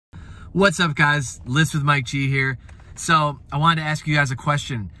What's up, guys? List with Mike G here. So I wanted to ask you guys a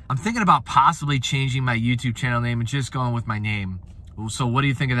question. I'm thinking about possibly changing my YouTube channel name and just going with my name. So what do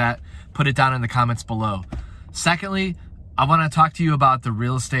you think of that? Put it down in the comments below. Secondly, I want to talk to you about the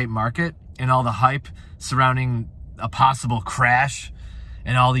real estate market and all the hype surrounding a possible crash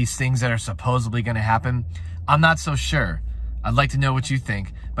and all these things that are supposedly going to happen. I'm not so sure. I'd like to know what you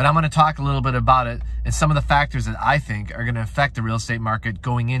think, but I'm going to talk a little bit about it and some of the factors that I think are going to affect the real estate market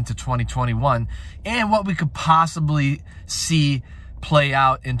going into 2021 and what we could possibly see play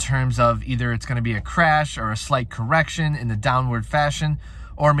out in terms of either it's going to be a crash or a slight correction in the downward fashion,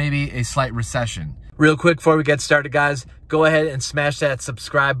 or maybe a slight recession. Real quick before we get started, guys, go ahead and smash that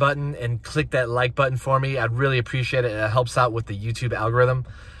subscribe button and click that like button for me. I'd really appreciate it. It helps out with the YouTube algorithm.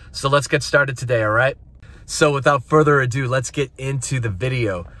 So let's get started today, all right? So without further ado, let's get into the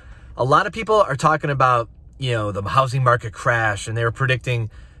video. A lot of people are talking about, the housing market crash, and they were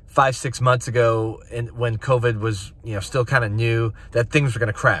predicting 5-6 months ago, and when COVID was, still kind of new, that things were going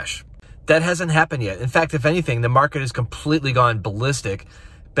to crash. That hasn't happened yet. In fact, if anything, the market has completely gone ballistic,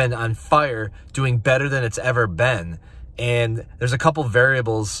 been on fire, doing better than it's ever been. And there's a couple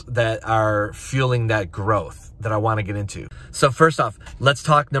variables that are fueling that growth that I want to get into. So first off, let's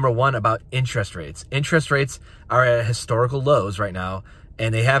talk number one about interest rates. Interest rates are at historical lows right now,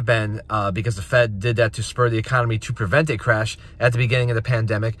 and they have been because the Fed did that to spur the economy to prevent a crash at the beginning of the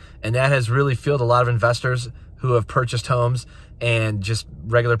pandemic. And that has really fueled a lot of investors who have purchased homes and just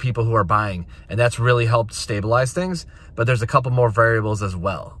regular people who are buying. And that's really helped stabilize things. But there's a couple more variables as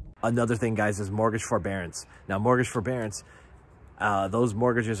well. Another thing, guys, is mortgage forbearance. Now, mortgage forbearance, those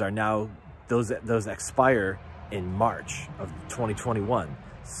mortgages are now, those expire in March of 2021.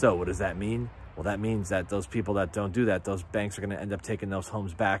 So what does that mean? Well, that means that those people that don't do that, those banks are going to end up taking those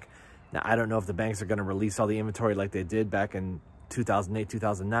homes back. Now, I don't know if the banks are going to release all the inventory like they did back in 2008,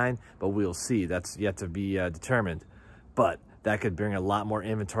 2009, but we'll see. That's yet to be determined. But that could bring a lot more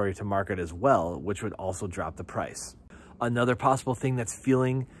inventory to market as well, which would also drop the price. Another possible thing that's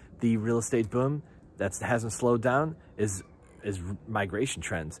fueling the real estate boom that hasn't slowed down is migration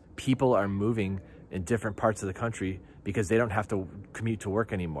trends. People are moving in different parts of the country because they don't have to commute to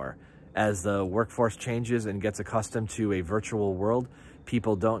work anymore. As the workforce changes and gets accustomed to a virtual world,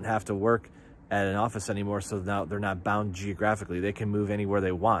 people don't have to work at an office anymore, so now they're not bound geographically. They can move anywhere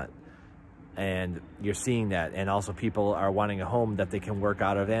they want. And you're seeing that. And also people are wanting a home that they can work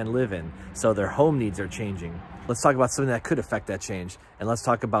out of and live in. So their home needs are changing. Let's talk about something that could affect that change. And let's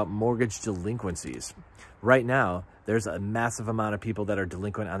talk about mortgage delinquencies. Right now, there's a massive amount of people that are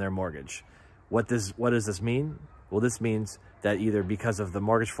delinquent on their mortgage. What does this mean? Well, this means that either because of the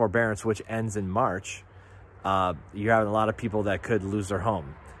mortgage forbearance, which ends in March, you're having a lot of people that could lose their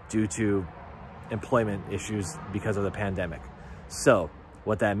home due to employment issues because of the pandemic. So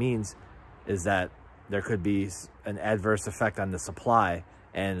what that means is that there could be an adverse effect on the supply,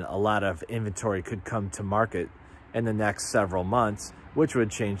 and a lot of inventory could come to market in the next several months, which would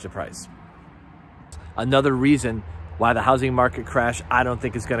change the price. Another reason why the housing market crash I don't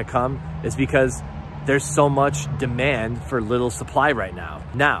think is going to come is because there's so much demand for little supply right now.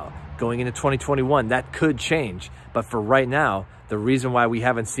 Now, going into 2021, that could change. But for right now, the reason why we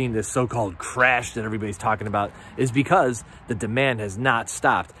haven't seen this so-called crash that everybody's talking about is because the demand has not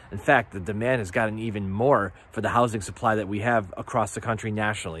stopped. In fact, the demand has gotten even more for the housing supply that we have across the country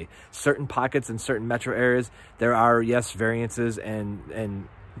nationally. Certain pockets in certain metro areas, there are, yes, variances and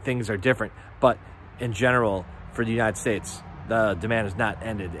things are different. But in general, for the United States, the demand has not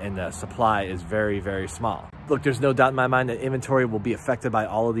ended and the supply is very, very small. Look, there's no doubt in my mind that inventory will be affected by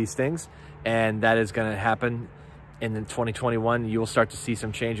all of these things, and that is going to happen. In 2021, you will start to see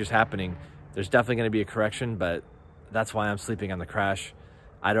some changes happening. There's definitely going to be a correction, but that's why I'm sleeping on the crash.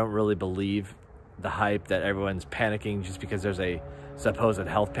 I don't really believe the hype that everyone's panicking just because there's a supposed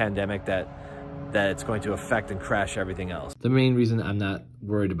health pandemic that it's going to affect and crash everything else. The main reason I'm not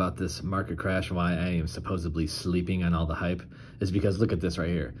worried about this market crash and why I am supposedly sleeping on all the hype is because look at this right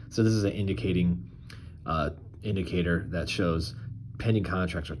here. So this is an indicator that shows pending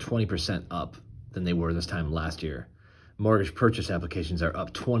contracts are 20% up than they were this time last year. Mortgage purchase applications are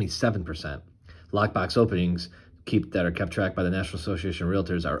up 27%. Lockbox openings that are kept tracked by the National Association of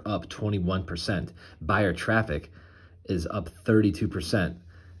Realtors are up 21%. Buyer traffic is up 32%.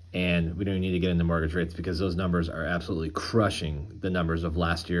 And we don't even need to get into mortgage rates because those numbers are absolutely crushing the numbers of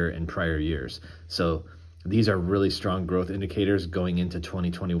last year and prior years. So these are really strong growth indicators going into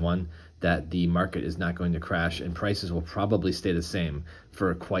 2021 that the market is not going to crash and prices will probably stay the same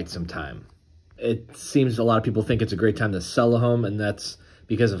for quite some time. It seems a lot of people think it's a great time to sell a home, and that's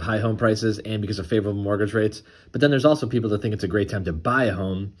because of high home prices and because of favorable mortgage rates. But then there's also people that think it's a great time to buy a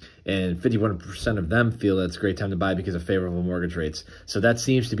home, and 51% of them feel that it's a great time to buy because of favorable mortgage rates. So that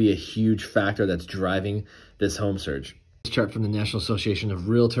seems to be a huge factor that's driving this home surge. This chart from the National Association of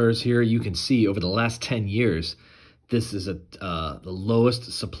Realtors here, you can see over the last 10 years, this is the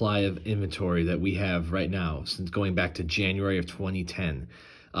lowest supply of inventory that we have right now since going back to January of 2010.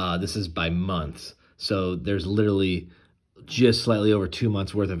 This is by months. So there's literally just slightly over 2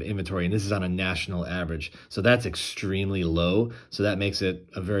 months worth of inventory, and this is on a national average. So that's extremely low. So that makes it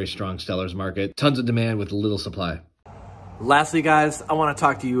a very strong seller's market. Tons of demand with little supply. Lastly, guys, I want to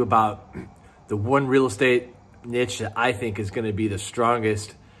talk to you about the one real estate niche that I think is going to be the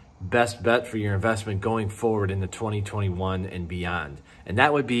strongest, best bet for your investment going forward into 2021 and beyond. And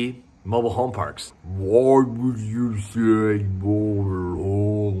that would be mobile home parks. Why would you say mobile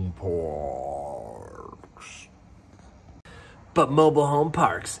home parks? But mobile home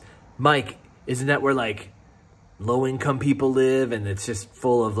parks, Mike, isn't that where like low income people live and it's just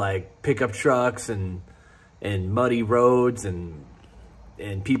full of like pickup trucks and muddy roads and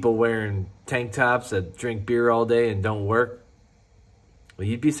people wearing tank tops that drink beer all day and don't work? Well,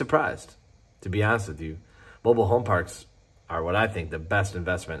 you'd be surprised, to be honest with you. Mobile home parks are what I think the best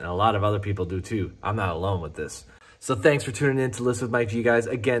investment, and a lot of other people do too. I'm not alone with this. So thanks for tuning in to Listen with Mike G, guys.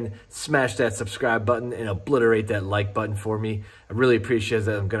 Again, smash that subscribe button and obliterate that like button for me. I really appreciate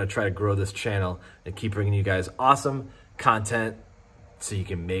that. I'm going to try to grow this channel and keep bringing you guys awesome content so you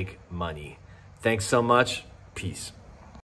can make money. Thanks so much. Peace.